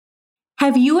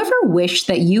Have you ever wished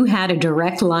that you had a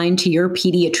direct line to your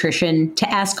pediatrician to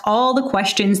ask all the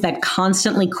questions that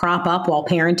constantly crop up while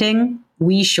parenting?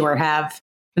 We sure have.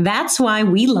 That's why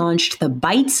we launched the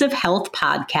Bites of Health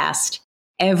podcast.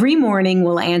 Every morning,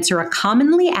 we'll answer a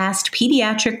commonly asked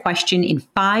pediatric question in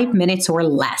 5 minutes or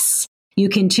less. You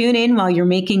can tune in while you're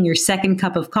making your second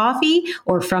cup of coffee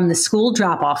or from the school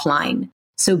drop-off line.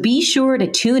 So be sure to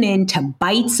tune in to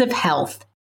Bites of Health,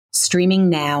 streaming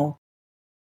now.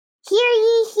 Hear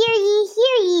ye, hear ye,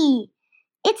 hear ye!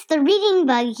 It's the Reading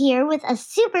Bug here with a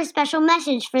super special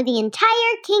message for the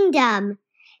entire kingdom.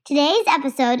 Today's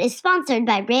episode is sponsored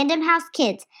by Random House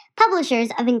Kids, publishers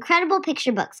of incredible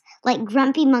picture books like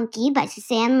Grumpy Monkey by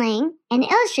Suzanne Lang and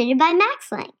illustrated by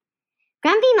Max Lang.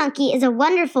 Grumpy Monkey is a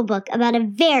wonderful book about a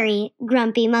very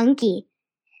grumpy monkey.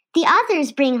 The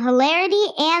authors bring hilarity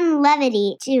and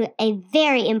levity to a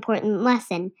very important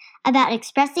lesson about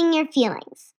expressing your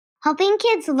feelings, helping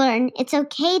kids learn it's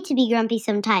okay to be grumpy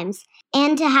sometimes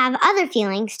and to have other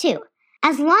feelings too,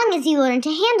 as long as you learn to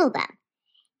handle them.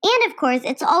 And of course,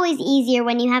 it's always easier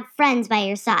when you have friends by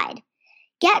your side.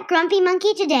 Get Grumpy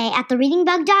Monkey today at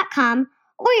thereadingbug.com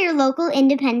or your local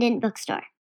independent bookstore.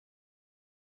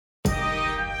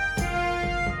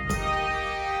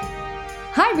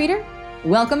 Hi, reader!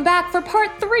 Welcome back for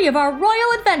part 3 of our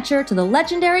royal adventure to the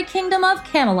legendary kingdom of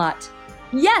Camelot.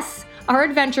 Yes! Our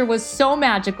adventure was so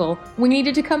magical, we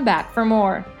needed to come back for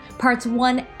more. Parts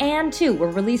 1 and 2 were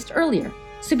released earlier,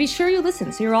 so be sure you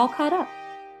listen so you're all caught up.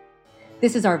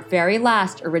 This is our very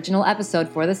last original episode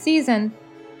for the season.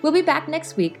 We'll be back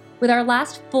next week with our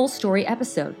last full story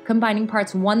episode, combining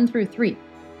parts 1 through 3.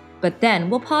 But then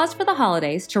we'll pause for the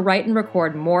holidays to write and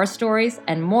record more stories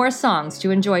and more songs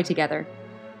to enjoy together.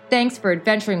 Thanks for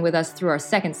adventuring with us through our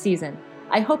second season.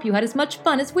 I hope you had as much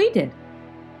fun as we did.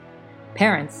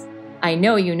 Parents, I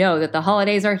know you know that the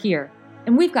holidays are here,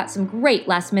 and we've got some great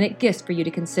last-minute gifts for you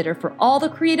to consider for all the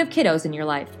creative kiddos in your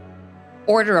life.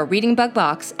 Order a Reading Bug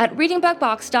box at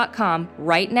readingbugbox.com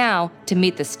right now to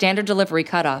meet the standard delivery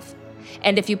cutoff.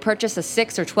 And if you purchase a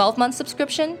 6 or 12-month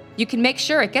subscription, you can make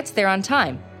sure it gets there on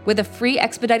time with a free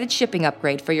expedited shipping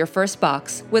upgrade for your first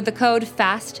box with the code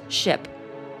FASTSHIP.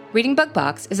 Reading Bug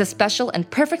Box is a special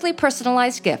and perfectly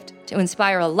personalized gift to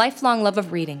inspire a lifelong love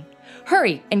of reading.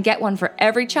 Hurry and get one for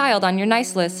every child on your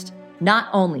nice list. Not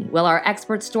only will our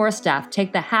expert store staff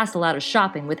take the hassle out of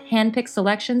shopping with hand-picked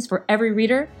selections for every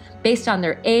reader based on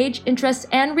their age, interests,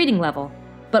 and reading level,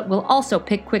 but we'll also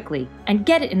pick quickly and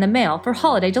get it in the mail for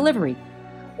holiday delivery.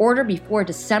 Order before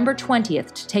December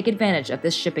 20th to take advantage of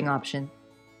this shipping option.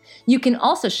 You can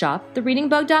also shop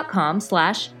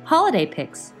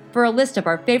thereadingbug.com/holidaypicks for a list of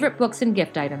our favorite books and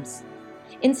gift items.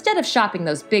 Instead of shopping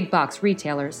those big box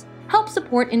retailers, help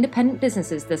support independent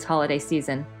businesses this holiday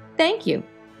season. Thank you.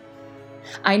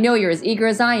 I know you're as eager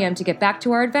as I am to get back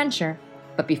to our adventure,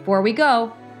 but before we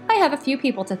go, I have a few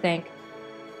people to thank.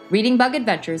 Reading Bug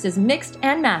Adventures is mixed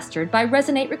and mastered by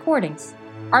Resonate Recordings.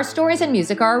 Our stories and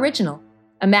music are original,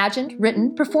 imagined,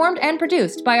 written, performed, and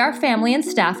produced by our family and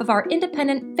staff of our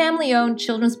independent, family-owned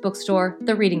children's bookstore,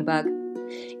 The Reading Bug.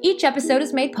 Each episode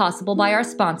is made possible by our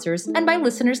sponsors and by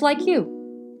listeners like you.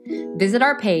 Visit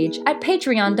our page at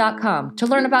patreon.com to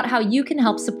learn about how you can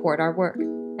help support our work.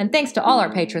 And thanks to all our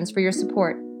patrons for your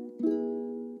support.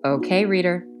 Okay,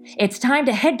 reader, it's time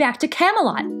to head back to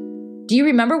Camelot. Do you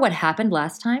remember what happened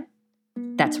last time?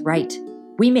 That's right.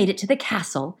 We made it to the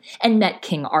castle and met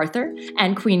King Arthur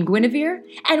and Queen Guinevere,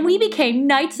 and we became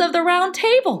Knights of the Round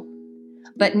Table.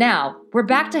 But now, we're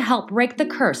back to help break the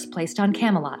curse placed on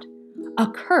Camelot. A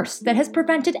curse that has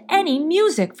prevented any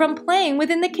music from playing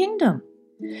within the kingdom.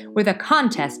 With a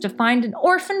contest to find an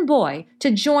orphan boy to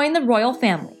join the royal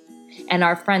family. And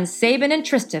our friends Sabin and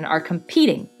Tristan are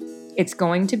competing. It's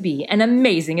going to be an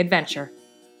amazing adventure.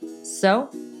 So,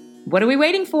 what are we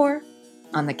waiting for?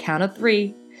 On the count of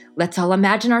 3, let's all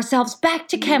imagine ourselves back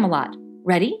to Camelot.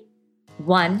 Ready?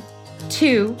 1,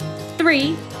 2,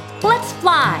 3, let's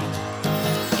fly!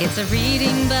 It's a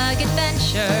Reading Bug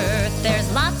adventure.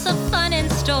 There's lots of fun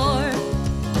in store.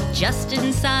 Just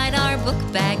inside our book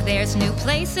bag, there's new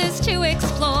places to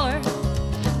explore.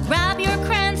 Grab your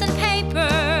crayons and paper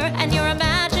and your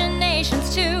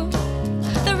imaginations too.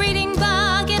 The Reading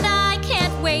Bug and I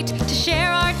can't wait to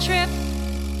share our trip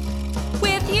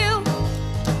with you.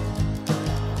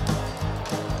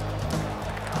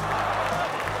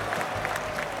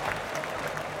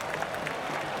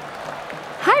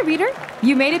 Hi, reader.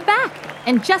 You made it back,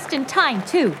 and just in time,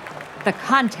 too. The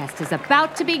contest is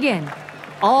about to begin.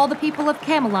 All the people of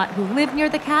Camelot who live near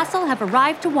the castle have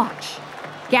arrived to watch.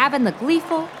 Gavin the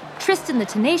Gleeful, Tristan the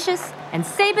Tenacious, and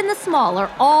Sabin the Small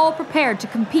are all prepared to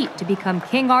compete to become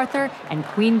King Arthur and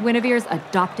Queen Guinevere's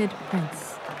adopted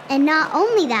prince. And not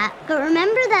only that, but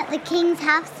remember that the king's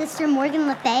half-sister Morgan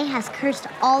Le Fay has cursed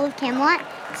all of Camelot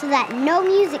so that no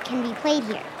music can be played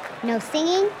here. No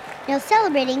singing, no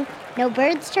celebrating, no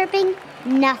birds chirping,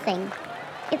 nothing.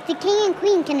 If the king and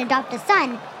queen can adopt a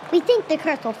son, we think the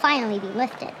curse will finally be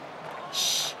lifted.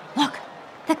 Shh! Look!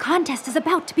 The contest is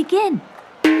about to begin.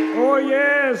 Oh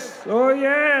yes! Oh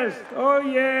yes! Oh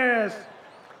yes!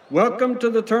 Welcome to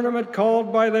the tournament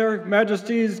called by their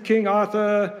majesties King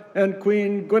Arthur and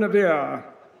Queen Guinevere.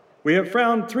 We have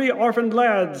found 3 orphaned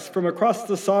lads from across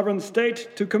the sovereign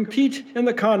state to compete in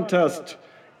the contest.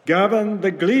 Gavin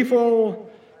the Gleeful,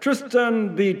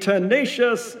 Tristan the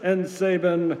Tenacious, and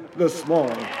Sabin the Small.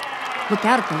 Look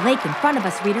out at the lake in front of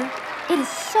us, reader. It is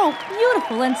so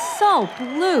beautiful and so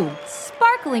blue,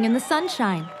 sparkling in the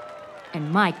sunshine.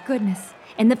 And my goodness,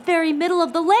 in the very middle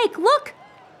of the lake, look!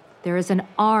 There is an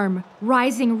arm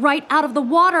rising right out of the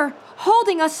water,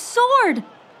 holding a sword.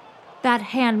 That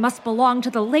hand must belong to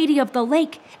the Lady of the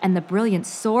Lake, and the brilliant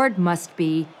sword must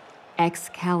be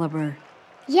Excalibur.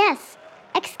 Yes,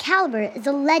 Excalibur is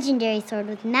a legendary sword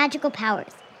with magical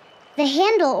powers. The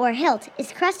handle or hilt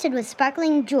is crusted with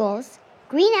sparkling jewels,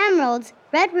 green emeralds,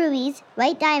 red rubies,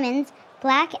 white diamonds,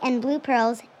 black and blue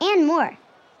pearls, and more.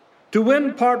 To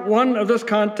win part 1 of this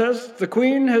contest, the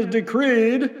Queen has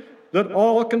decreed that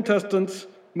all contestants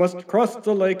must cross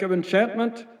the Lake of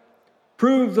Enchantment,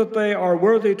 prove that they are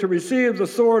worthy to receive the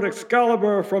sword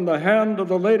Excalibur from the hand of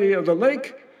the Lady of the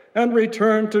Lake, and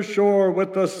return to shore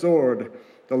with the sword.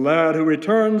 The lad who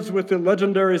returns with the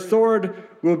legendary sword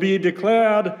will be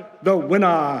declared the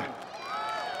winner.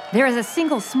 There is a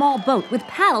single small boat with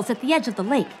paddles at the edge of the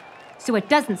lake, so it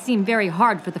doesn't seem very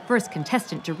hard for the first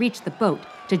contestant to reach the boat,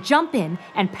 to jump in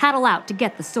and paddle out to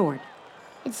get the sword.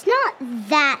 It's not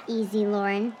that easy,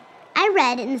 Lauren. I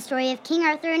read in the story of King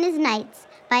Arthur and his Knights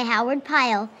by Howard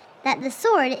Pyle that the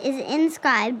sword is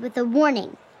inscribed with a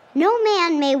warning. No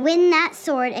man may win that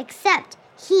sword except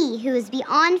he who is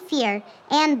beyond fear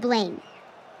and blame.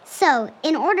 So,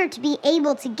 in order to be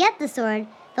able to get the sword,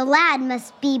 the lad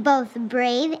must be both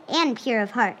brave and pure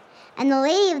of heart. And the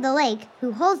Lady of the Lake,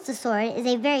 who holds the sword, is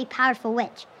a very powerful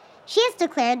witch. She has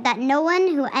declared that no one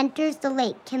who enters the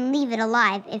lake can leave it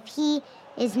alive if he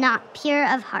is not pure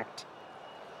of heart.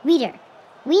 Reader,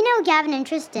 we know Gavin and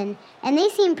Tristan, and they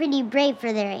seem pretty brave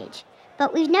for their age,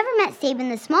 but we've never met Sabin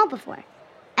the Small before.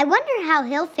 I wonder how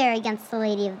he'll fare against the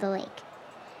Lady of the Lake.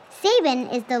 Sabin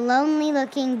is the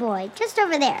lonely-looking boy just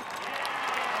over there.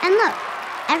 And look,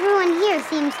 everyone here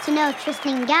seems to know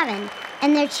Tristan and Gavin,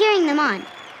 and they're cheering them on.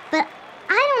 But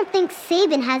I don't think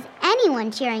Sabin has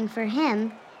anyone cheering for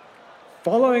him.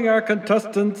 Following our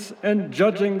contestants and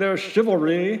judging their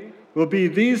chivalry will be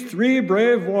these 3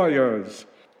 brave warriors,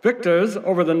 victors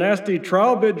over the nasty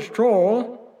Trowbridge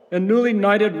Troll and newly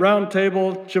knighted Round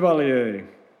Table Chevalier.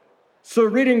 Sir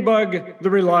Reading Bug the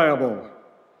Reliable,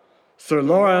 Sir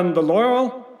Lauren the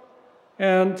Loyal,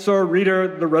 and Sir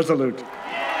Reader the Resolute.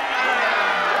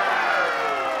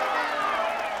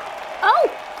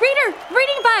 Oh, Reader!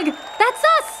 Reading Bug! That's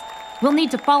us! We'll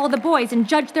need to follow the boys and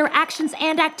judge their actions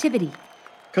and activity.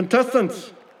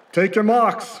 Contestants, take your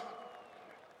marks.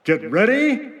 Get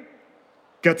ready,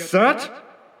 get set,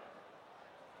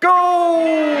 go!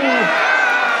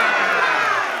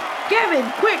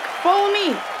 Gavin, quick, follow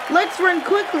me. Let's run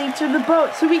quickly to the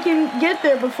boat so we can get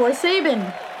there before Sabin.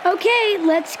 Okay,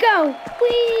 let's go.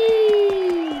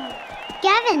 Whee!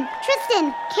 Gavin,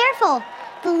 Tristan, careful.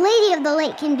 The Lady of the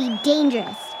Lake can be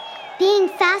dangerous. Being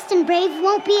fast and brave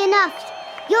won't be enough.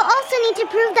 You'll also need to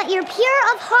prove that you're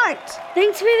pure of heart.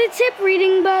 Thanks for the tip,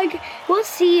 Reading Bug. We'll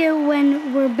see you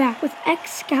when we're back with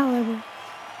Excalibur.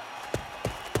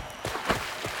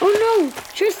 Oh no,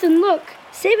 Tristan, look.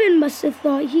 Sabin must have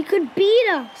thought he could beat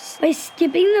us by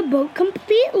skipping the boat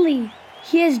completely.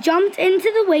 He has jumped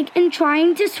into the lake and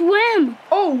trying to swim.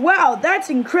 Oh wow, that's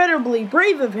incredibly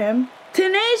brave of him.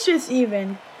 Tenacious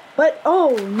even. But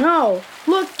oh no,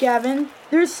 look Gavin,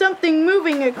 there's something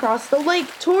moving across the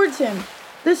lake towards him.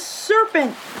 The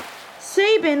serpent!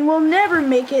 Sabin will never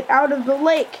make it out of the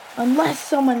lake unless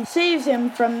someone saves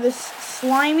him from this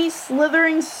slimy,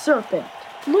 slithering serpent.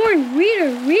 Lauren,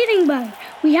 Reader, Reading Bug,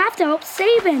 we have to help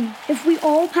Sabin. If we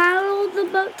all paddle the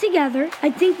boat together, I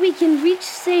think we can reach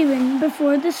Sabin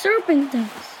before the serpent does.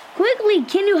 Quickly,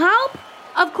 can you help?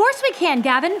 Of course we can,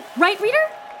 Gavin. Right, Reader?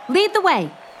 Lead the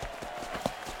way.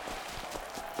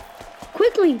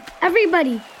 Quickly,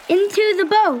 everybody, into the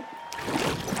boat.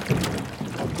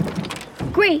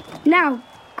 Great, now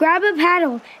grab a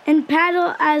paddle and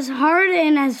paddle as hard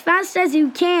and as fast as you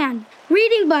can.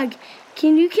 Reading Bug,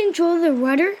 can you control the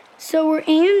rudder so we're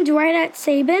aimed right at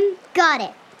Sabin? Got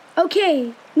it.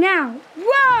 Okay, now,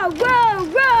 row, row,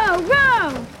 row,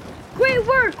 row! Great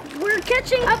work! We're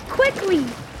catching up quickly!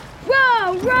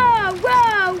 Row, row,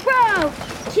 row, row!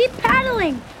 Keep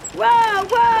paddling! Row,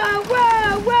 row,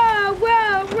 row, row,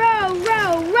 row, row,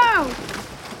 row, row!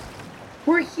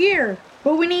 We're here,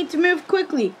 but we need to move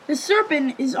quickly. The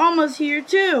serpent is almost here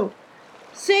too.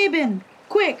 Sabin,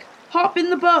 quick, hop in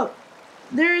the boat.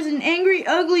 There is an angry,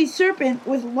 ugly serpent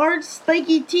with large,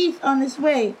 spiky teeth on his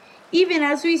way, even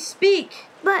as we speak.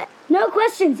 But no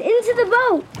questions, into the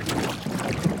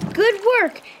boat! Good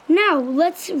work! Now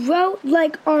let's row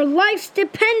like our lives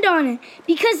depend on it,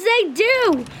 because they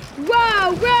do!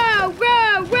 Row, row,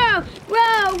 row, row,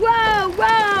 row, row,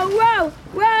 row, row,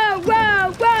 row,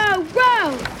 row, row,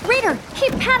 row! Reader,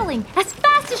 keep paddling as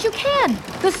fast as you can.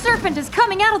 The serpent is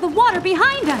coming out of the water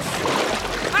behind us.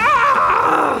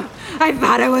 Ah! I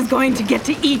thought I was going to get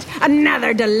to eat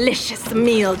another delicious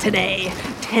meal today.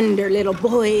 Tender little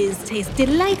boys taste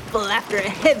delightful after a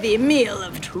heavy meal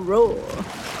of troll.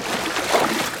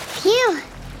 Phew,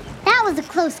 that was a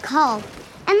close call.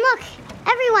 And look,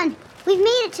 everyone, we've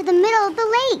made it to the middle of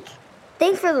the lake.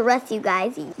 Thanks for the rescue,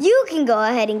 guys. You can go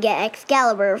ahead and get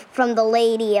Excalibur from the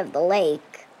Lady of the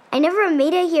Lake. I never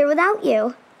made it here without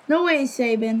you. No way,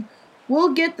 Sabin.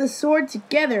 We'll get the sword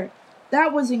together.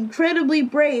 That was incredibly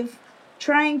brave,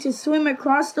 trying to swim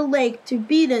across the lake to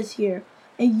beat us here.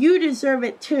 And you deserve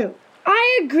it too.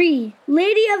 I agree.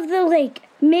 Lady of the Lake,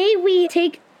 may we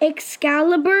take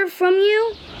Excalibur from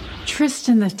you?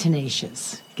 Tristan the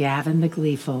Tenacious, Gavin the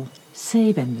Gleeful,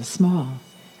 Sabin the Small.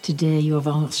 Today you have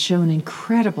all shown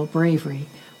incredible bravery,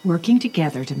 working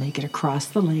together to make it across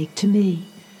the lake to me.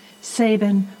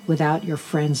 Sabin, without your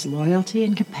friend's loyalty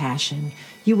and compassion,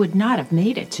 you would not have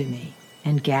made it to me.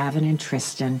 And Gavin and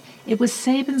Tristan, it was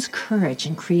Sabin's courage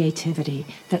and creativity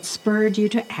that spurred you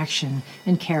to action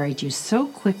and carried you so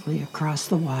quickly across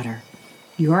the water.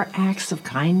 Your acts of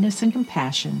kindness and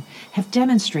compassion have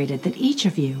demonstrated that each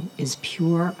of you is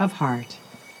pure of heart.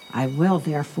 I will,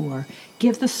 therefore,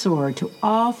 give the sword to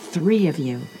all three of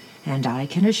you, and I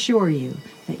can assure you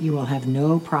that you will have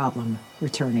no problem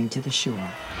returning to the shore.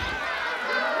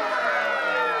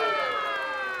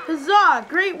 Huzzah!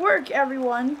 Great work,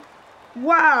 everyone.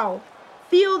 Wow,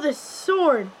 feel this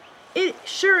sword. It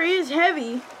sure is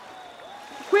heavy.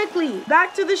 Quickly,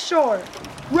 back to the shore.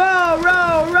 Row,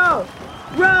 row, row.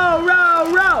 Row,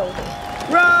 row, row.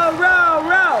 Row, row,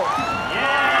 row.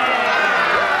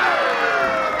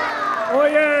 Oh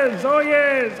yes, oh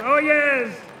yes, oh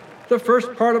yes! The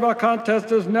first part of our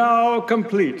contest is now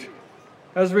complete.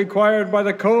 As required by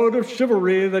the code of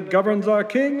chivalry that governs our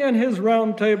king and his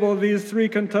round table, these three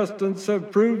contestants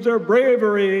have proved their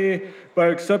bravery by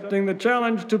accepting the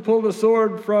challenge to pull the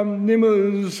sword from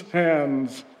Nimu's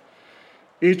hands.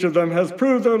 Each of them has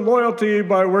proved their loyalty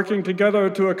by working together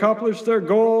to accomplish their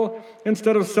goal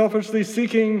instead of selfishly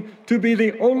seeking to be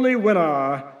the only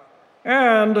winner.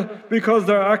 And because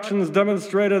their actions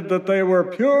demonstrated that they were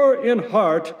pure in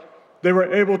heart, they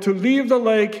were able to leave the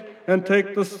lake and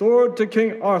take the sword to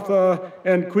King Arthur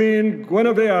and Queen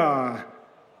Guinevere.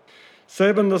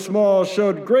 Sabin the Small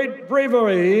showed great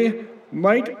bravery,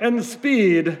 might, and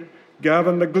speed.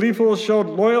 Gavin the Gleeful showed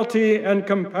loyalty and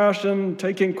compassion,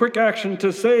 taking quick action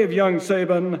to save young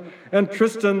Sabin, and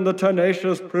Tristan the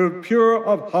Tenacious proved pure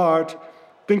of heart,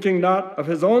 thinking not of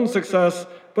his own success,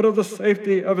 but of the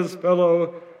safety of his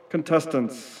fellow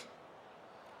contestants.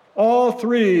 All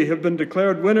three have been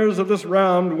declared winners of this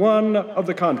round one of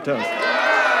the contest.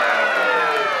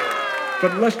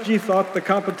 But lest ye thought the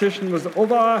competition was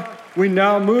over, we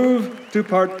now move to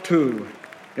part two.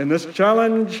 In this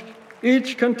challenge,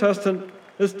 each contestant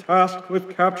is tasked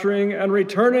with capturing and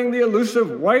returning the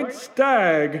elusive white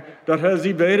stag that has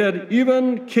evaded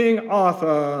even King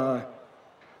Arthur.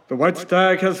 The white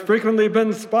stag has frequently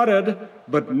been spotted,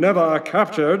 but never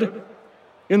captured,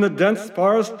 in the dense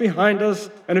forest behind us,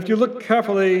 and if you look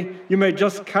carefully, you may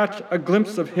just catch a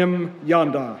glimpse of him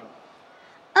yonder.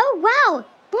 Oh, wow!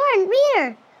 Lauren,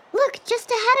 Reader! Look, just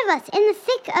ahead of us, in the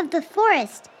thick of the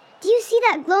forest. Do you see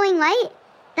that glowing light?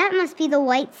 That must be the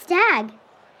white stag.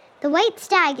 The white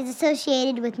stag is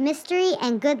associated with mystery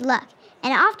and good luck,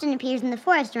 and it often appears in the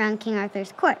forest around King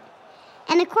Arthur's court.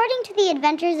 And according to the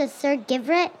Adventures of Sir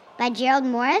Givret by Gerald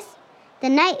Morris, the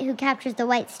knight who captures the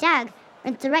white stag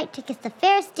earns the right to kiss the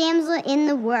fairest damsel in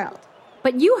the world.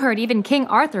 But you heard even King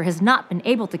Arthur has not been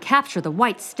able to capture the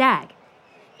white stag.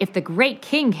 If the great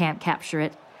king can't capture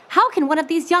it, how can one of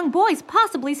these young boys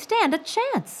possibly stand a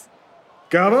chance?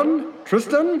 Gavin,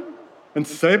 Tristan, and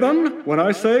Sabin, when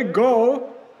I say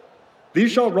go.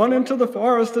 these shall run into the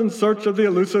forest in search of the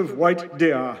elusive white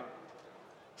deer.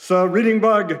 Sir Reading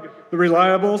Bug, the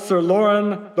reliable, Sir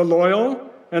Lauren, the loyal,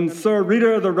 and Sir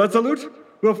Reader, the resolute,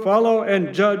 will follow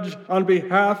and judge on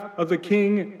behalf of the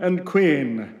king and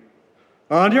queen.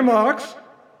 On your marks,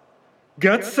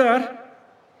 get set,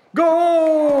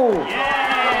 go! They're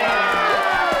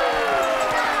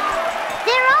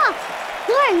off!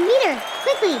 Lauren, Reader,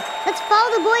 quickly, let's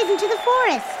follow the boys into the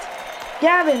forest.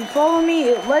 Gavin, follow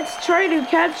me. Let's try to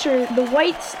capture the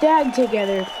white stag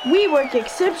together. We work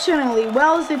exceptionally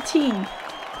well as a team.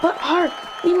 But hark,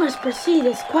 we must proceed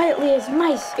as quietly as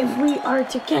mice if we are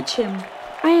to catch him.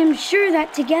 I am sure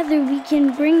that together we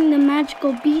can bring the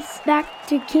magical beast back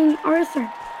to King Arthur.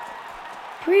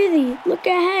 Prithee, look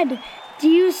ahead. Do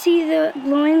you see the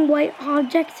glowing white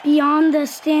object beyond the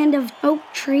stand of oak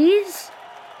trees?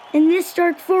 In this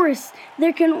dark forest,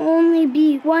 there can only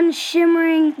be one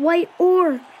shimmering white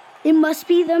orb. It must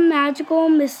be the magical,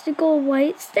 mystical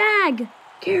white stag.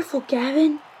 Careful,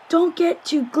 Gavin. Don't get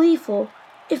too gleeful.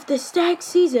 If the stag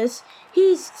sees us,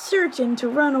 he's certain to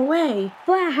run away.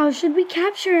 But how should we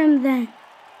capture him then?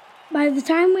 By the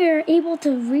time we are able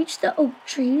to reach the oak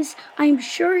trees, I'm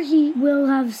sure he will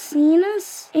have seen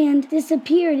us and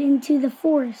disappeared into the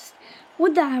forest.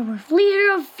 Would that I were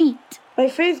fleeter of feet. By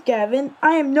faith, Gavin,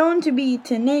 I am known to be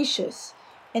tenacious,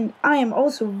 and I am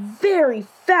also very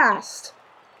fast.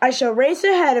 I shall race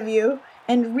ahead of you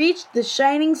and reach the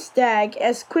shining stag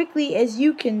as quickly as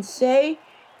you can say,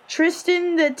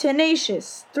 Tristan the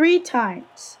Tenacious 3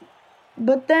 times.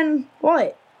 But then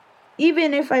what?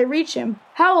 Even if I reach him,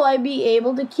 how will I be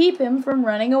able to keep him from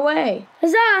running away?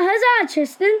 Huzzah, huzzah,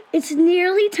 Tristan! It's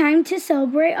nearly time to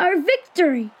celebrate our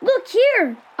victory. Look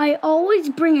here! I always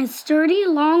bring a sturdy,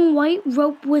 long white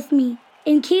rope with me,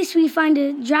 in case we find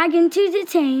a dragon to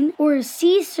detain or a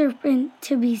sea serpent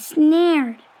to be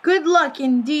snared. Good luck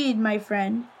indeed, my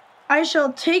friend. I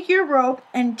shall take your rope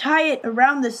and tie it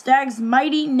around the stag's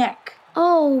mighty neck.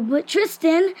 Oh, but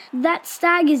Tristan, that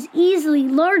stag is easily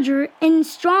larger and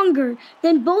stronger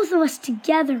than both of us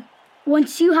together.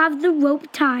 Once you have the rope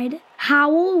tied,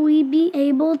 how will we be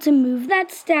able to move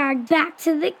that stag back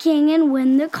to the king and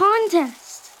win the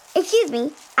contest? Excuse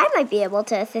me, I might be able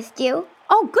to assist you.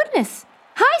 Oh, goodness.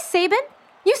 Hi, Sabin.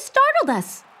 You startled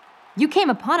us. You came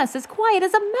upon us as quiet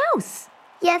as a mouse.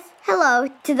 Yes, hello,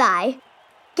 'tis I.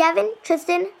 Gavin,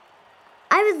 Tristan,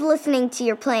 I was listening to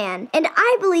your plan, and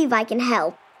I believe I can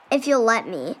help, if you'll let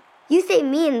me. You saved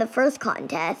me in the first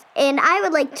contest, and I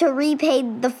would like to repay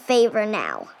the favor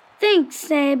now. Thanks,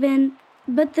 Sabin.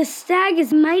 But the stag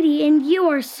is mighty and you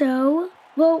are so,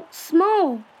 well,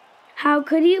 small. How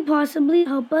could you possibly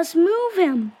help us move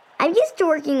him? I'm used to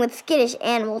working with skittish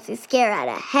animals who scare at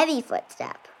a heavy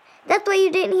footstep. That's why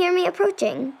you didn't hear me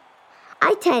approaching.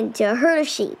 I tend to a herd of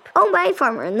sheep, owned by a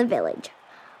farmer in the village.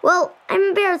 Well, I'm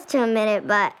embarrassed to admit it,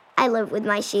 but I live with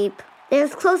my sheep. They're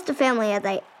as close to family as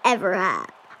I ever had.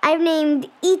 I've named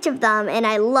each of them, and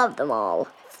I love them all.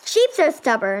 Sheep are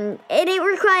stubborn, and it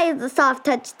requires a soft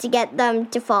touch to get them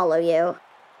to follow you.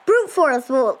 Brute force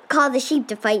will cause a sheep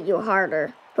to fight you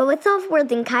harder. But with soft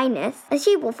words and kindness, a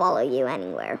sheep will follow you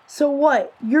anywhere. So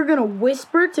what, you're gonna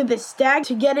whisper to the stag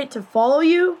to get it to follow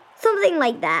you? Something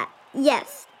like that.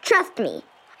 Yes, trust me.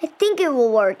 I think it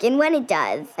will work, and when it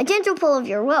does, a gentle pull of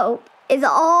your rope is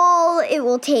all it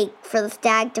will take for the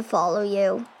stag to follow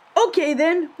you. Okay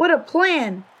then, what a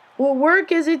plan. We'll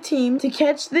work as a team to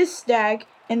catch this stag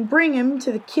and bring him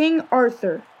to the King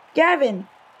Arthur. Gavin,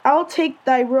 I'll take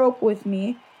thy rope with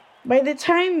me. By the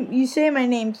time you say my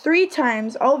name 3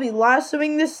 times, I'll be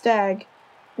lassoing the stag.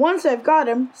 Once I've got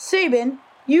him, Sabin,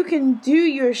 you can do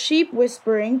your sheep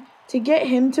whispering to get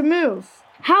him to move.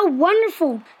 How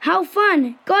wonderful! How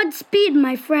fun! Godspeed,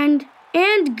 my friend.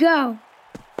 And go.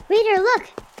 Reader,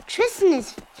 look! Tristan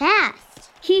is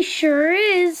fast. He sure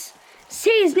is.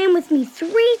 Say his name with me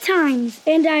 3 times,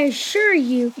 and I assure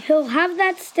you he'll have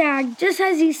that stag just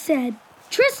as he said.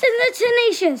 Tristan the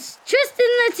Tenacious! Tristan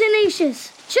the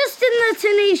Tenacious! Tristan the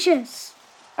Tenacious!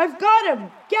 I've got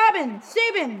him! Gavin!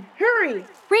 Sabin! Hurry!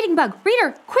 Reading Bug,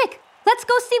 Reader, quick! Let's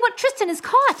go see what Tristan has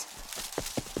caught!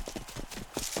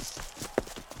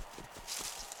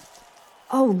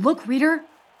 Oh, look, Reader.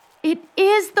 It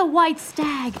is the white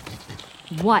stag.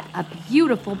 What a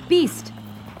beautiful beast.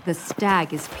 The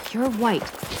stag is pure white,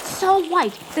 so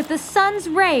white that the sun's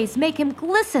rays make him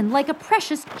glisten like a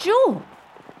precious jewel.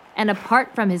 And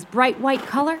apart from his bright white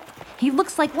color, he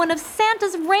looks like one of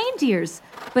Santa's reindeers,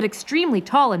 but extremely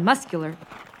tall and muscular.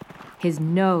 His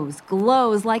nose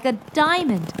glows like a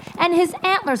diamond, and his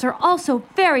antlers are also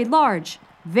very large,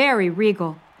 very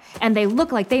regal, and they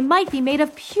look like they might be made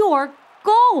of pure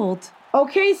gold.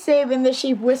 Okay, Sabin the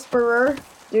Sheep Whisperer.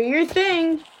 Do your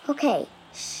thing. Okay,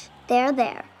 shh,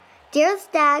 there. Dear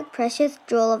stag, precious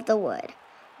jewel of the wood,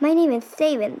 my name is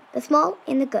Sabin, the small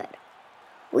and the good.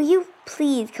 Will you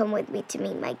please come with me to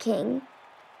meet my king?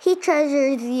 He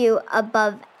treasures you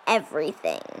above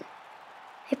everything.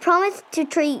 I promise to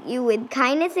treat you with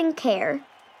kindness and care,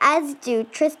 as do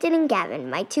Tristan and Gavin,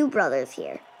 my two brothers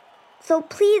here. So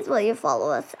please will you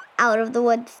follow us out of the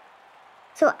woods?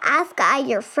 So ask I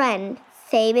your friend,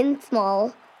 Sabin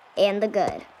Small and the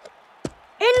Good.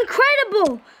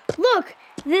 Incredible! Look,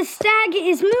 the stag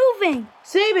is moving.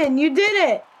 Sabin, you did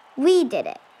it. We did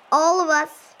it, all of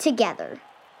us together.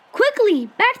 Quickly,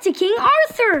 back to King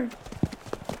Arthur.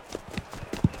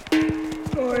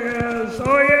 Oh yes,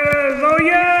 oh yes, oh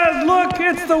yes! Look,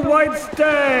 it's the white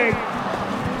stag!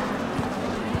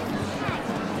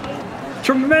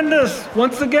 Tremendous!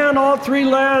 Once again, all three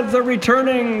lads are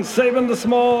returning. Sabin the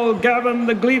Small, Gavin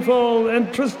the Gleeful,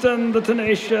 and Tristan the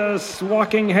Tenacious,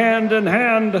 walking hand in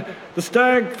hand, the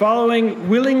stag following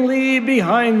willingly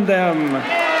behind them.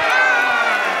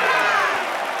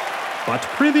 But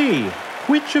prithee,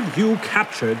 which of you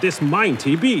captured this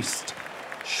mighty beast?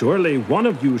 Surely one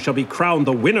of you shall be crowned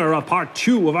the winner of part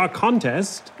 2 of our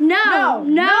contest. No,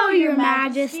 Your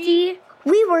Majesty.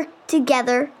 We worked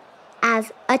together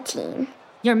as a team.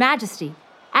 Your Majesty,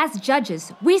 as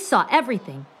judges, we saw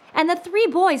everything, and the 3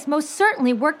 boys most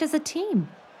certainly worked as a team.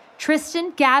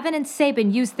 Tristan, Gavin, and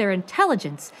Sabin used their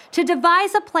intelligence to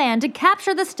devise a plan to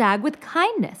capture the stag with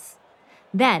kindness.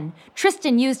 Then,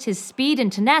 Tristan used his speed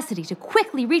and tenacity to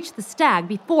quickly reach the stag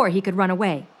before he could run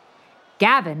away.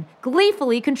 Gavin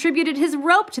gleefully contributed his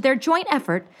rope to their joint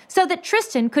effort so that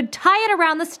Tristan could tie it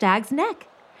around the stag's neck.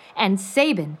 And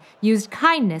Sabin used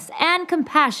kindness and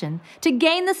compassion to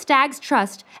gain the stag's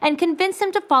trust and convince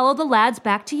him to follow the lads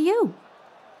back to you.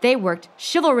 They worked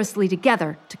chivalrously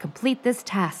together to complete this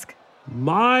task.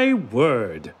 My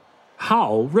word!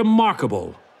 How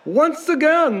remarkable! Once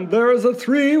again, there is a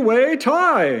 3-way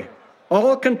tie.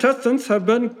 All contestants have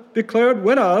been declared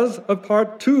winners of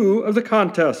part 2 of the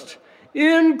contest.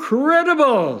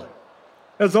 Incredible!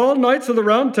 As all knights of the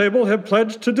Round Table have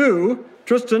pledged to do,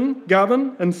 Tristan,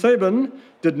 Gavin, and Sabin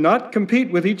did not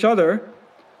compete with each other,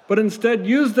 but instead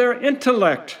used their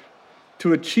intellect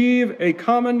to achieve a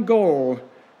common goal.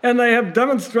 And they have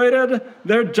demonstrated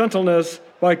their gentleness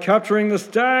by capturing the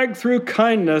stag through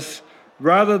kindness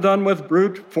rather than with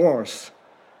brute force.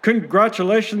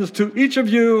 Congratulations to each of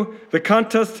you. The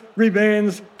contest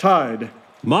remains tied.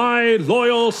 My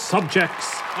loyal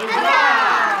subjects,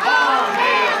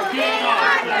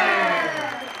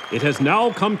 it has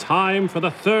now come time for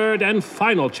the 3rd and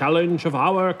final challenge of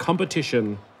our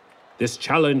competition. This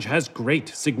challenge has great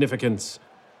significance,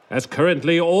 as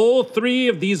currently all 3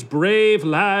 of these brave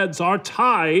lads are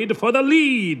tied for the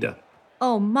lead.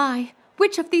 Oh my,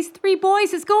 which of these 3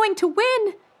 boys is going to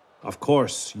win? Of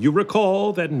course, you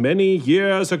recall that many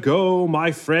years ago,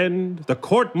 my friend, the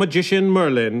court magician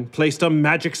Merlin, placed a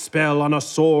magic spell on a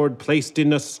sword placed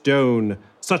in a stone,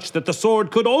 such that the sword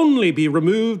could only be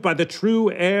removed by the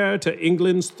true heir to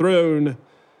England's throne.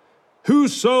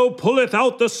 Whoso pulleth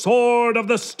out the sword of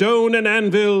the stone and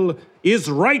anvil is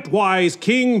rightwise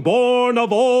king born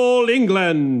of all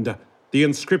England. The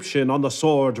inscription on the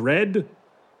sword read,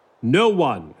 "No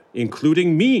one,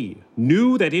 including me,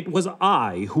 knew that it was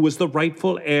I who was the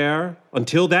rightful heir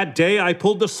until that day I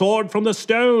pulled the sword from the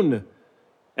stone.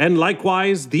 And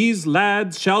likewise these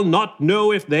lads shall not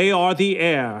know if they are the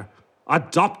heir,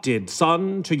 adopted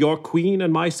son to your queen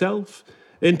and myself,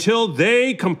 until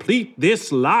they complete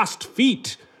this last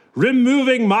feat,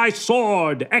 removing my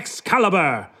sword,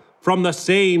 Excalibur, from the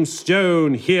same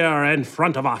stone here in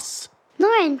front of us."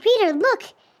 Lauren, Peter, look!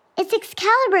 It's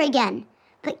Excalibur again.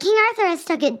 But King Arthur has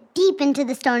stuck it deep into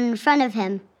the stone in front of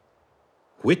him.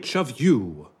 Which of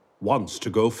you wants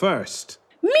to go first?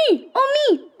 Me! Oh,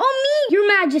 me, Your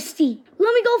Majesty.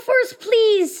 Let me go first,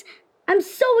 please. I'm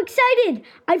so excited.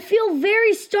 I feel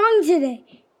very strong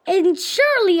today. And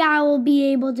surely I will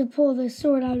be able to pull the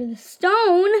sword out of the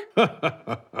stone.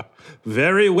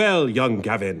 Very well, young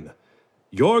Gavin.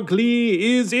 Your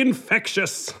glee is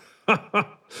infectious.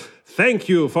 Thank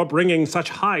you for bringing such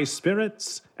high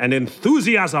spirits and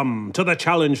enthusiasm to the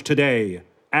challenge today.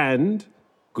 And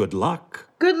good luck.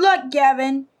 Good luck,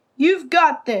 Gavin. You've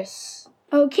got this.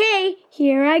 Okay,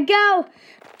 here I go.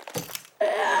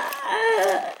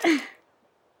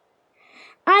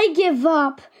 I give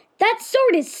up. That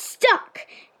sword is stuck.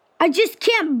 I just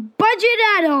can't budge it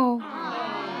at all.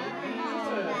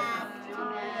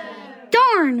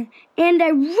 Darn, and I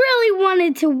really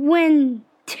wanted to win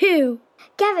too.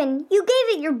 Gavin, you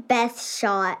gave it your best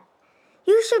shot.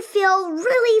 You should feel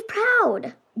really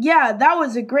proud. Yeah, that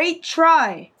was a great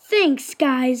try. Thanks,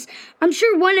 guys. I'm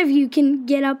sure one of you can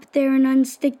get up there and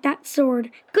unstick that sword.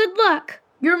 Good luck.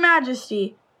 Your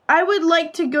Majesty, I would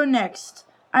like to go next.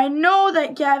 I know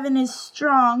that Gavin is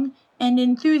strong and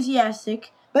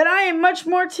enthusiastic, but I am much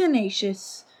more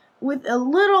tenacious. With a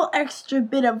little extra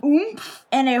bit of oomph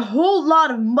and a whole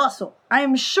lot of muscle, I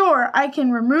am sure I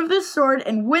can remove the sword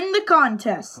and win the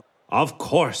contest. Of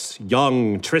course,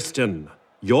 young Tristan.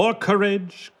 Your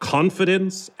courage,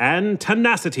 confidence, and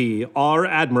tenacity are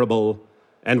admirable,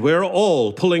 and we're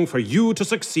all pulling for you to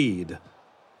succeed.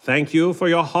 Thank you for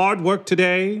your hard work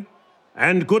today,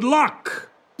 and good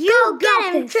luck! You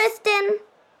get him, Tristan!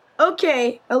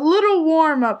 Okay, a little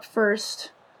warm-up first.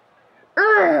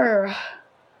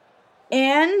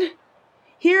 And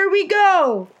here we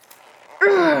go!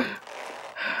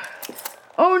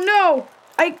 Oh no!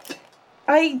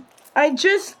 I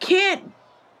just can't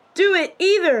do it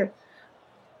either.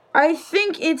 I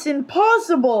think it's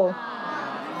impossible.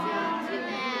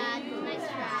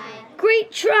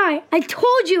 Great try. I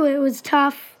told you it was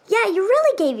tough. Yeah, you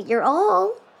really gave it your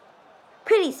all.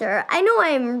 Pretty sir, I know I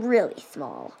am really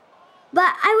small,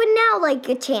 but I would now like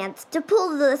a chance to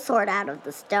pull the sword out of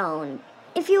the stone,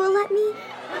 if you will let me.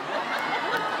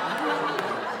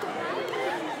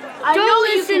 Don't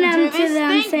listen to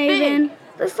them, Sabin.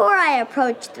 Before I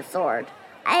approach the sword,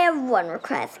 I have one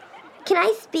request. Can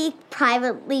I speak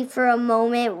privately for a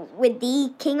moment with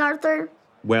thee, King Arthur?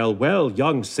 Well, well,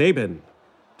 young Sabin.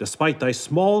 Despite thy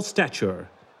small stature,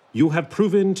 you have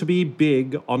proven to be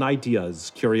big on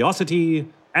ideas,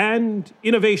 curiosity, and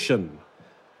innovation.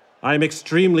 I am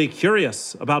extremely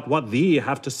curious about what thee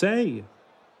have to say.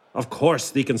 Of course,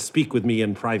 thee can speak with me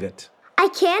in private. I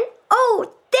can?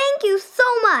 Oh, thank you so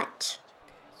much.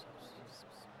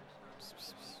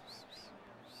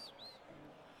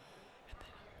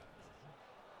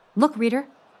 Look, reader,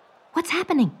 what's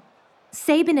happening?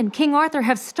 Sabin and King Arthur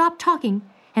have stopped talking,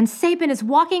 and Sabin is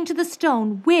walking to the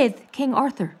stone with King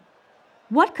Arthur.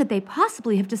 What could they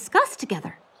possibly have discussed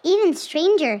together? Even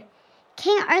stranger,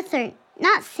 King Arthur,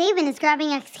 not Sabin, is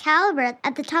grabbing Excalibur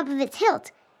at the top of its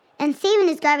hilt, and Sabin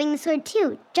is grabbing the sword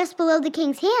too, just below the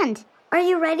king's hand. Are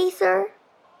you ready, sir?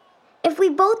 If we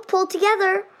both pull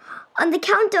together, on the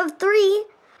count of 3,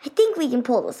 I think we can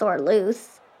pull the sword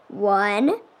loose.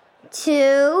 1,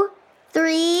 2,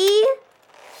 3.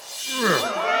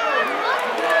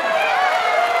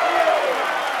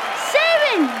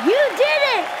 Sabin, you did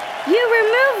it! You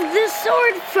removed the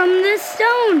sword from the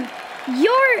stone.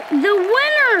 You're the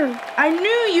winner! I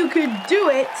knew you could do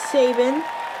it, Sabin.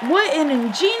 What an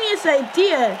ingenious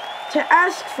idea to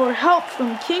ask for help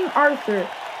from King Arthur.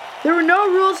 There were no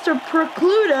rules to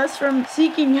preclude us from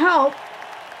seeking help.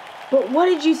 But what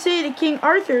did you say to King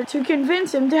Arthur to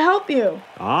convince him to help you?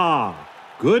 Ah,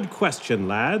 good question,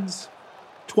 lads.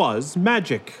 'Twas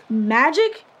magic.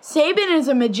 Magic? Sabin is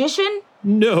a magician?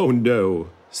 No.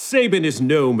 Sabin is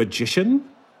no magician.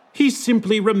 He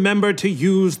simply remembered to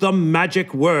use the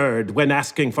magic word when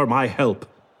asking for my help.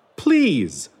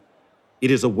 Please.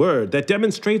 It is a word that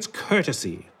demonstrates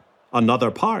courtesy,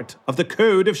 another part of the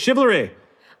code of chivalry.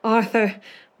 Arthur,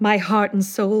 my heart and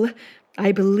soul,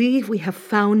 I believe we have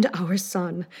found our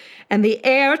son and the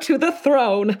heir to the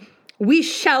throne. We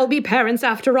shall be parents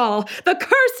after all. The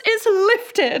curse is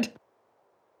lifted.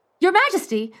 Your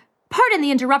Majesty, pardon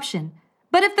the interruption,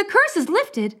 but if the curse is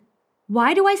lifted,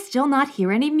 why do I still not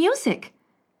hear any music?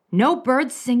 No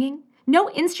birds singing, no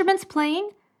instruments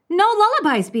playing, no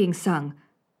lullabies being sung.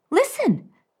 Listen.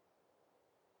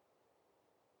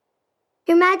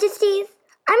 Your Majesties,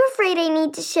 I'm afraid I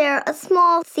need to share a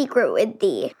small secret with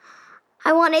thee.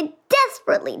 I wanted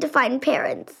desperately to find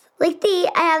parents. Like thee,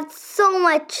 I have so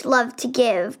much love to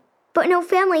give, but no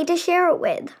family to share it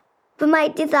with. But my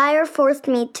desire forced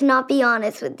me to not be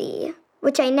honest with thee,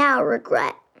 which I now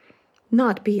regret.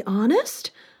 Not be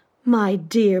honest? My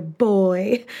dear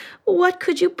boy, what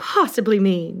could you possibly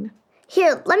mean?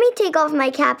 Here, let me take off my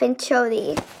cap and show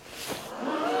thee.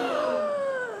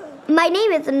 My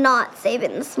name is not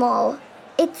Sabin the Small.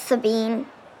 It's Sabine.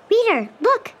 Reader,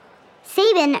 look.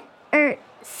 Sabine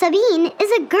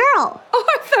is a girl.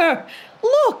 Arthur,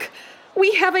 look.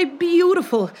 We have a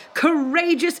beautiful,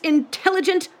 courageous,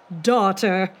 intelligent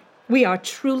daughter. We are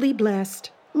truly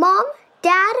blessed. Mom,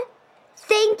 Dad,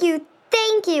 thank you.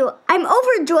 I'm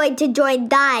overjoyed to join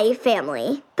thy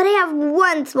family. But I have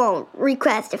one small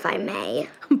request, if I may.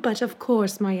 But of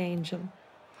course, my angel.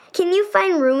 Can you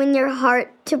find room in your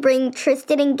heart to bring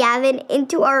Tristan and Gavin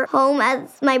into our home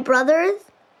as my brothers?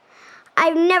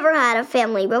 I've never had a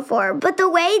family before, but the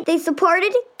way they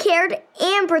supported, cared,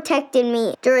 and protected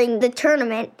me during the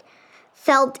tournament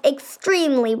felt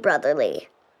extremely brotherly.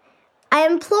 I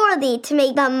implore thee to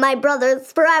make them my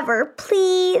brothers forever,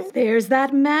 please. There's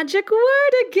that magic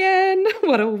word again.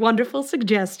 What a wonderful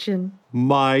suggestion.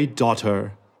 My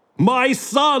daughter, my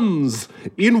sons!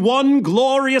 In one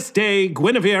glorious day,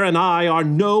 Guinevere and I are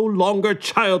no longer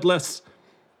childless.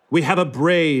 We have a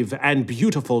brave and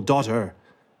beautiful daughter.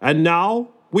 And now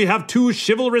we have 2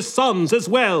 chivalrous sons as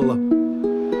well.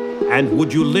 And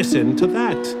would you listen to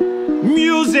that?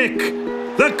 Music!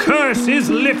 The curse is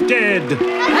lifted!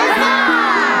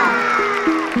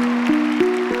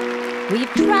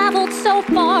 We've traveled so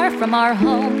far from our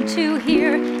home to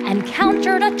here,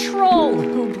 encountered a troll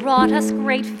who brought us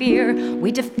great fear.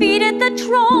 We defeated the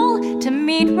troll to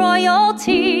meet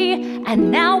royalty, and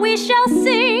now we shall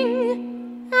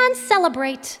sing and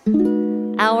celebrate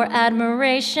our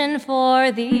admiration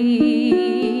for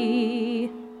thee.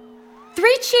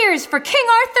 3 cheers for King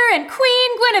Arthur and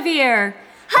Queen Guinevere!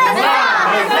 Huzzah!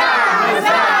 Huzzah!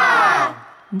 Huzzah!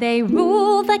 They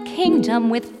rule the kingdom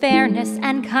with fairness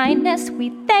and kindness.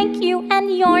 We thank you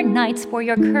and your knights for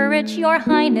your courage, your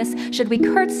highness. Should we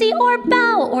curtsy or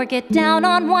bow or get down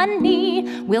on one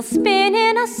knee, we'll spin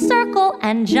in a circle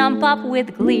and jump up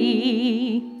with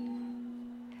glee.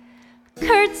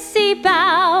 Curtsy,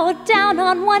 bow, down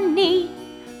on one knee.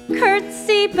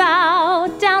 Curtsy, bow,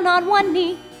 down on one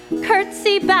knee.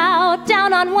 Curtsy, bow,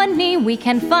 down on one knee. We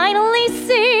can finally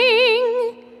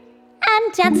sing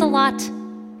and dance a lot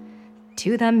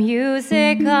to the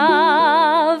music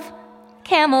of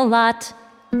Camelot.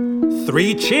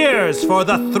 3 cheers for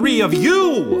the 3 of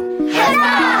you! Huzzah!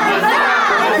 Huzzah!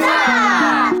 Huzzah!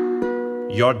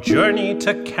 Your journey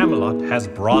to Camelot has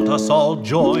brought us all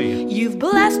joy. You've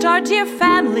blessed our dear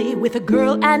family with a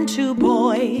girl and 2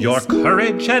 boys. Your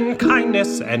courage and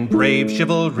kindness and brave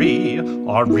chivalry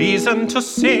are reason to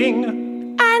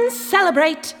sing and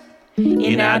celebrate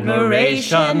in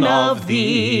admiration of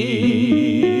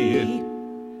thee.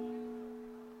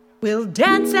 We'll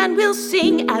dance and we'll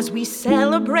sing as we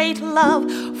celebrate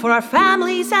love for our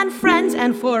families and friends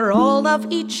and for all of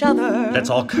each other.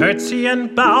 Let's all curtsy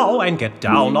and bow and get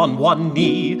down on one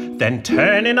knee, then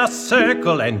turn in a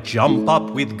circle and jump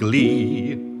up with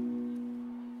glee.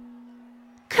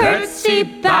 Curtsy,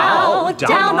 bow,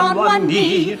 down on one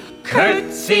knee.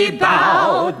 Curtsy,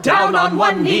 bow, down on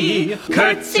one knee.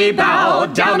 Curtsy, bow,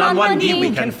 down on one knee.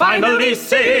 We can finally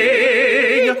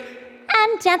sing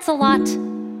and dance a lot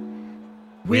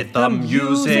with the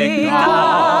music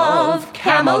of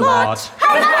Camelot.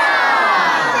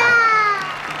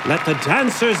 Let the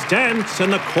dancers dance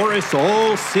and the chorus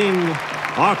all sing.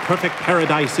 Our perfect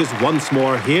paradise is once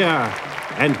more here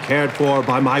and cared for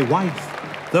by my wife,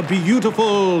 the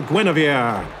beautiful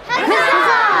Guinevere.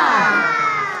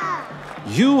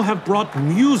 You have brought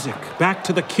music back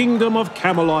to the kingdom of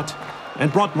Camelot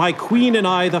and brought my queen and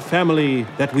I the family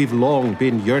that we've long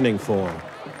been yearning for.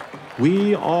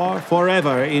 We are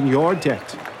forever in your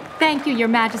debt. Thank you, Your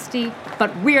Majesty,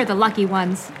 but we're the lucky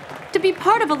ones. To be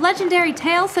part of a legendary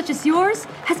tale such as yours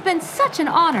has been such an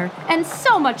honor and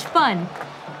so much fun.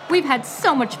 We've had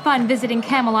so much fun visiting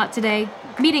Camelot today,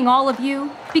 meeting all of you,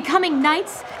 becoming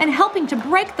knights, and helping to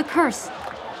break the curse.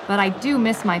 But I do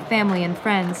miss my family and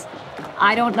friends.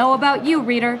 I don't know about you,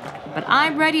 reader, but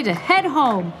I'm ready to head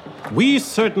home. We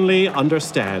certainly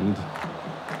understand.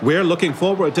 We're looking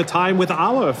forward to time with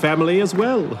our family as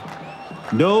well.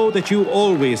 Know that you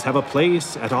always have a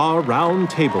place at our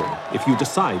round table if you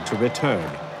decide to return.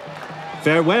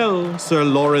 Farewell, Sir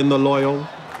Loren the Loyal.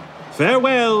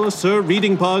 Farewell, Sir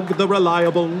Reading Bug the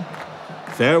Reliable.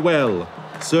 Farewell,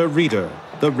 Sir Reader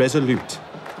the Resolute.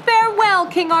 Farewell,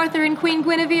 King Arthur and Queen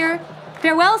Guinevere.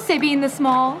 Farewell, Sabine the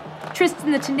Small,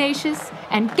 Tristan the Tenacious,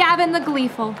 and Gavin the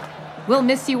Gleeful. We'll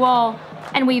miss you all,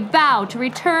 and we vow to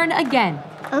return again.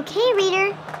 Okay,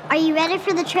 reader. Are you ready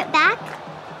for the trip back?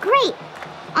 Great.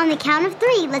 On the count of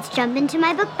 3, let's jump into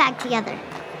my book bag together.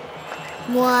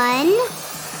 1,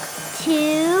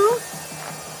 2,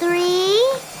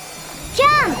 3,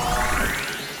 jump!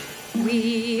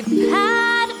 We've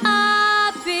had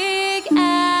a big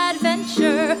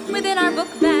adventure within our book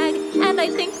bag, and I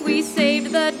think we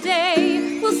saved the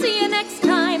day. We'll see you next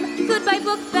time. Goodbye,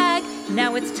 book bag.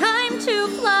 Now it's time to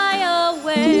fly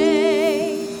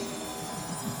away.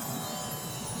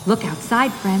 Look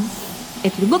outside, friends.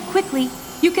 If you look quickly,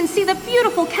 you can see the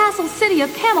beautiful castle city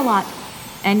of Camelot.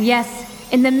 And yes,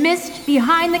 in the mist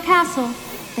behind the castle,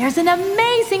 there's an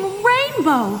amazing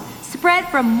rainbow spread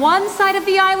from one side of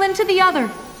the island to the other.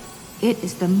 It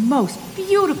is the most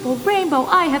beautiful rainbow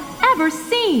I have ever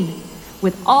seen,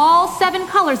 with all 7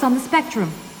 colors on the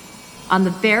spectrum. On the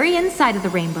very inside of the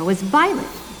rainbow is violet,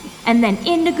 and then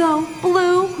indigo,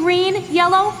 blue, green,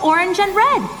 yellow, orange, and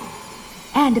red.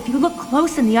 And if you look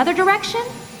close in the other direction,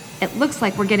 it looks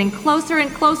like we're getting closer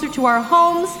and closer to our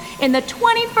homes in the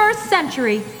 21st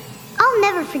century. I'll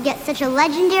never forget such a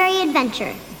legendary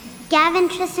adventure. Gavin,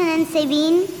 Tristan, and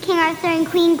Sabine, King Arthur and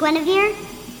Queen Guinevere,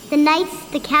 the knights,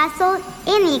 the castle,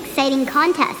 and the exciting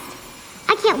contest.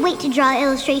 I can't wait to draw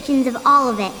illustrations of all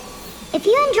of it. If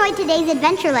you enjoyed today's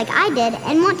adventure like I did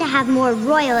and want to have more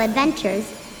royal adventures,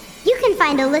 you can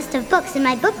find a list of books in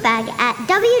my book bag at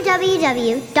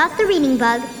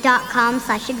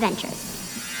www.thereadingbug.com/adventures.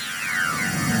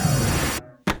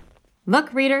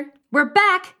 Look, reader, we're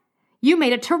back. You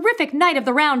made a terrific Knight of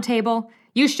the Round Table.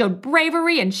 You showed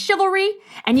bravery and chivalry,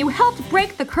 and you helped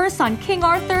break the curse on King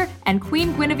Arthur and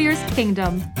Queen Guinevere's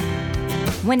kingdom.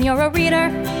 When you're a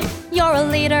reader, you're a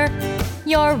leader.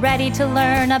 You're ready to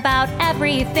learn about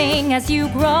everything as you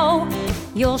grow.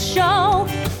 You'll show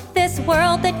this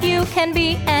world that you can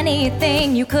be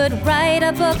anything. You could write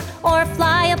a book or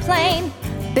fly a plane,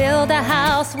 build a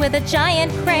house with a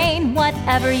giant crane.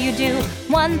 Whatever you do,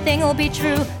 one thing will be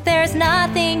true. There's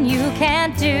nothing you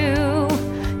can't do.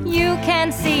 You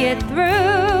can see it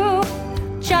through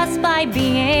just by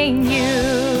being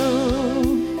you.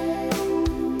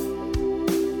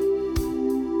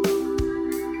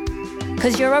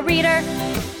 'Cause you're a reader,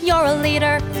 you're a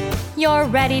leader. You're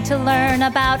ready to learn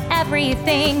about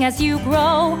everything as you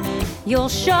grow. You'll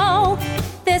show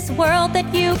this world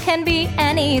that you can be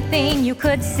anything. You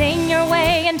could sing your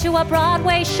way into a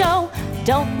Broadway show.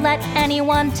 Don't let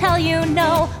anyone tell you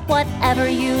no. Whatever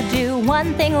you do,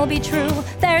 one thing will be true.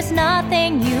 There's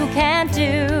nothing you can't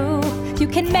do. You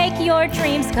can make your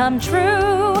dreams come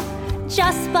true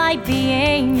just by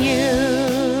being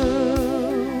you.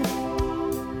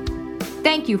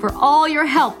 Thank you for all your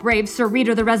help, brave Sir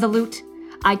Reader the Resolute.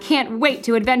 I can't wait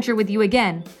to adventure with you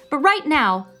again. But right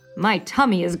now, my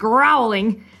tummy is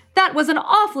growling. That was an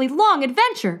awfully long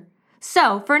adventure.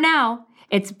 So, for now,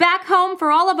 it's back home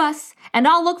for all of us, and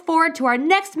I'll look forward to our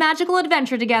next magical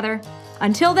adventure together.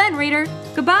 Until then, reader,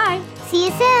 goodbye. See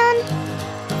you soon.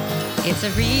 It's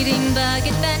a Reading Bug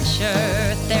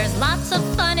adventure. There's lots of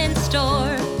fun in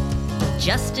store.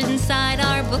 Just inside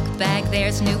our book bag,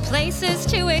 there's new places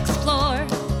to explore.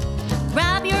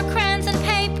 Grab your crayons and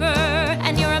paper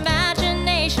and your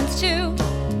imaginations too.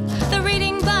 The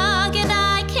Reading Bug and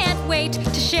I can't wait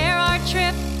to share our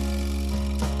trip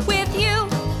with you.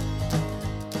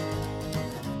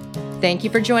 Thank you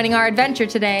for joining our adventure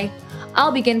today.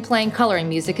 I'll begin playing coloring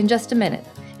music in just a minute.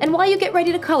 And while you get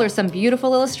ready to color some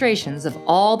beautiful illustrations of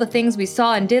all the things we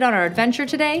saw and did on our adventure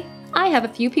today, I have a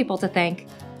few people to thank.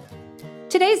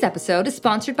 Today's episode is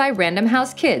sponsored by Random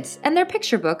House Kids and their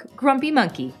picture book, Grumpy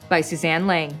Monkey, by Suzanne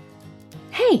Lang.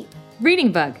 Hey,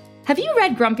 Reading Bug, have you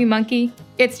read Grumpy Monkey?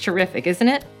 It's terrific, isn't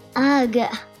it? Ugh.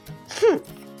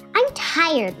 I'm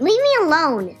tired. Leave me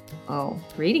alone. Oh,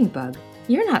 Reading Bug,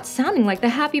 you're not sounding like the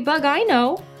happy bug I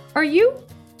know. Are you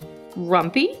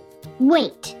grumpy?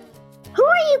 Wait. Who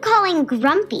are you calling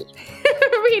grumpy?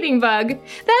 Reading Bug.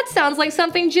 That sounds like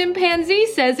something Chimpanzee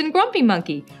says in Grumpy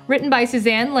Monkey, written by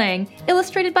Suzanne Lang,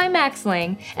 illustrated by Max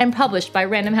Lang, and published by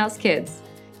Random House Kids.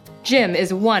 Jim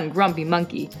is one grumpy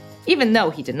monkey, even though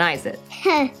he denies it.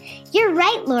 You're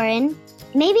right, Lauren.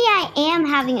 Maybe I am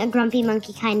having a grumpy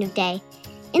monkey kind of day.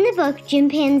 In the book,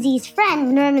 Chimpanzee's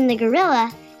friend, Norman the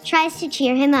gorilla, tries to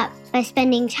cheer him up by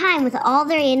spending time with all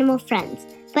their animal friends,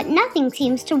 but nothing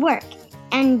seems to work.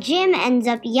 And Jim ends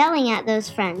up yelling at those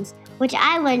friends, which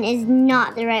I learned is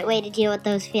not the right way to deal with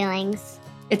those feelings.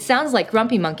 It sounds like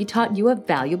Grumpy Monkey taught you a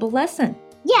valuable lesson.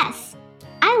 Yes,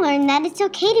 I learned that it's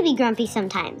okay to be grumpy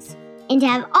sometimes, and to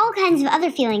have all kinds of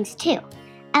other feelings too,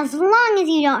 as long as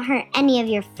you don't hurt any of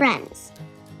your friends.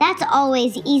 That's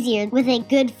always easier with a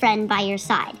good friend by your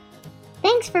side.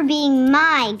 Thanks for being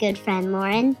my good friend,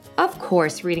 Lauren. Of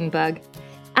course, Reading Bug.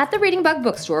 At the Reading Bug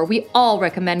bookstore, we all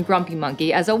recommend Grumpy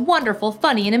Monkey as a wonderful,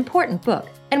 funny, and important book,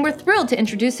 and we're thrilled to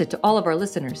introduce it to all of our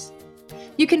listeners.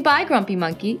 You can buy Grumpy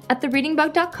Monkey at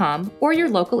thereadingbug.com or your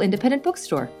local independent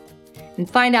bookstore. And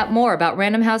find out more about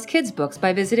Random House Kids books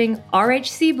by visiting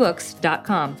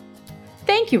rhcbooks.com.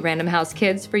 Thank you, Random House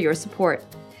Kids, for your support.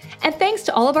 And thanks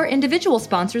to all of our individual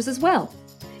sponsors as well.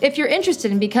 If you're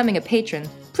interested in becoming a patron,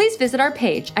 please visit our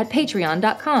page at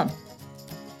patreon.com.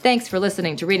 Thanks for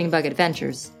listening to Reading Bug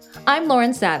Adventures. I'm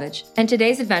Lauren Savage, and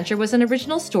today's adventure was an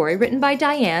original story written by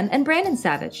Diane and Brandon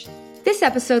Savage. This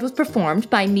episode was performed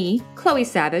by me, Chloe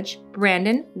Savage,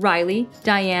 Brandon, Riley,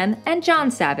 Diane, and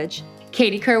John Savage,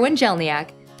 Katie Kerwin-Jelniak,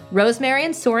 Rosemary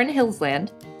and Soren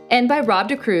Hillsland, and by Rob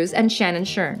DeCruz and Shannon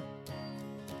Shern.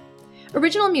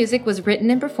 Original music was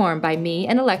written and performed by me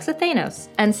and Alexa Thanos,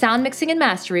 and sound mixing and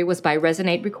mastery was by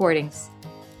Resonate Recordings.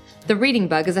 The Reading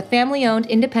Bug is a family-owned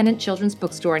independent children's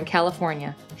bookstore in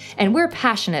California, and we're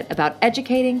passionate about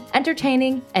educating,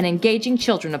 entertaining, and engaging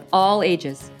children of all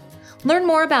ages. Learn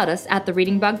more about us at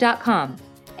thereadingbug.com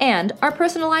and our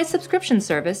personalized subscription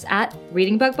service at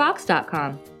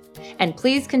readingbugbox.com. And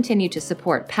please continue to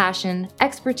support passion,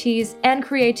 expertise, and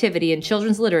creativity in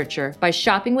children's literature by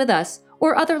shopping with us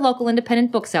or other local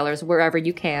independent booksellers wherever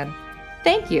you can.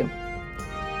 Thank you.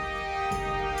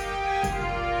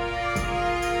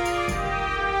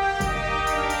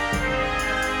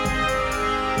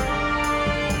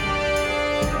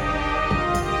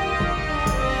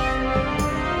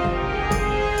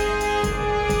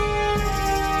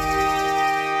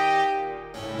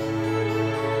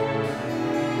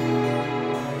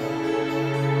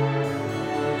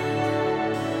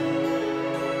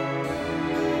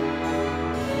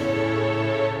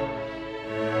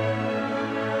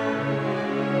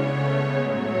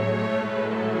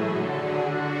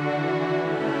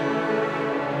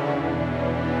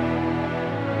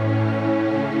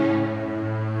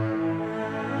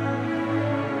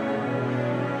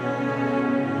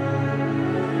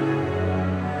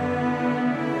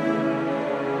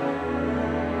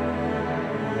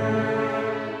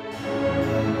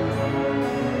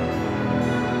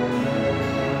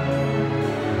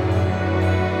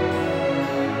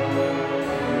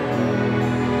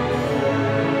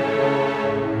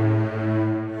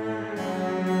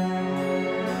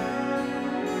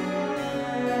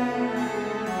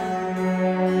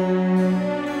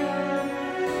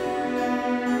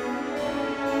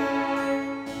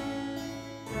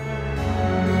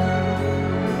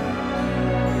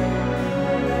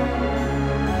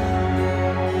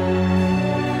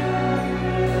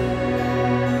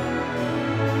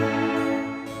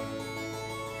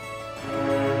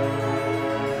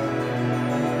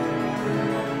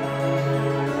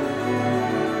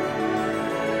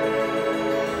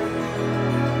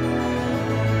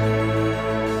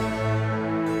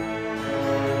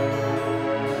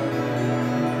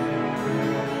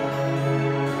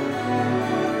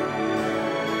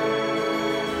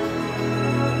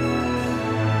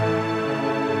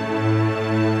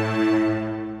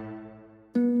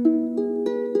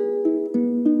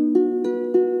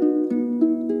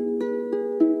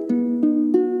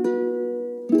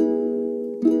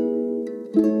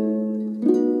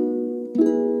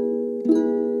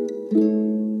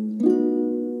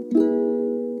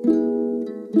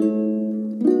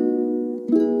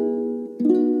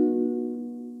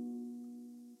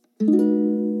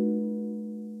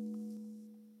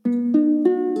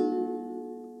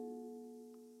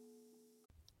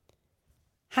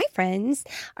 Hi, friends.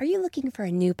 Are you looking for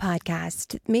a new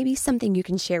podcast? Maybe something you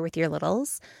can share with your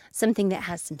littles? Something that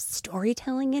has some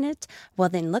storytelling in it? Well,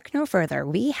 then look no further.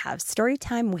 We have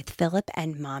Storytime with Philip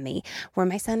and Mommy, where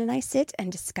my son and I sit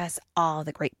and discuss all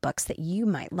the great books that you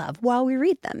might love while we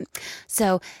read them.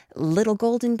 So, Little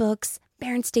Golden Books,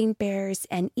 Berenstain Bears,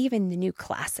 and even the new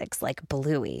classics like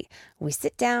Bluey. We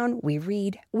sit down, we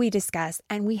read, we discuss,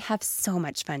 and we have so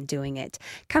much fun doing it.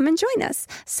 Come and join us.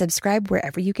 Subscribe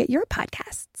wherever you get your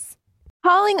podcasts.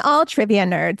 Calling all trivia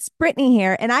nerds, Brittany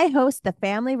here, and I host the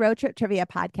Family Road Trip Trivia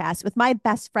Podcast with my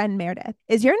best friend Meredith.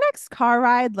 Is your next car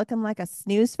ride looking like a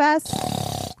snooze fest?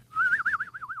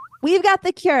 We've got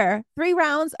the cure. 3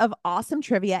 rounds of awesome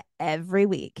trivia every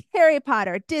week. Harry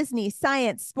Potter, Disney,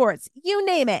 science, sports, you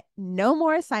name it. No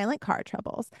more silent car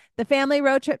troubles. The Family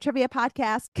Road Trip Trivia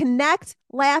Podcast. Connect,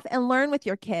 laugh, and learn with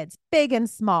your kids, big and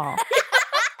small.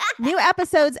 New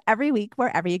episodes every week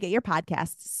wherever you get your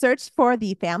podcasts. Search for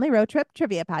the Family Road Trip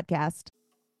Trivia Podcast.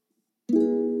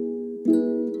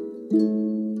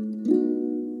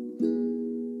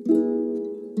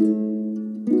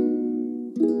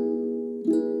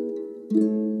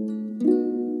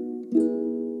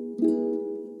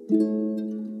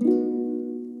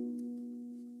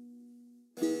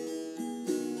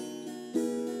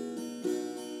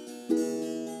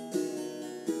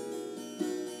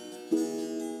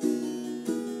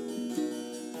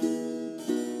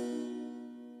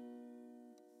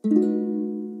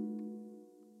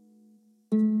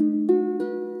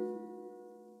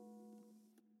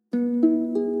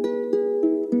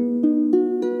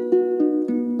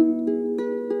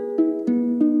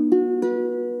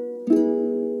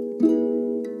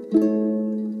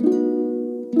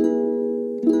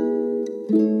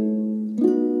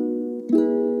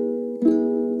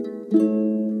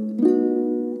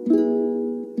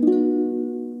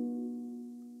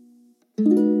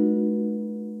 you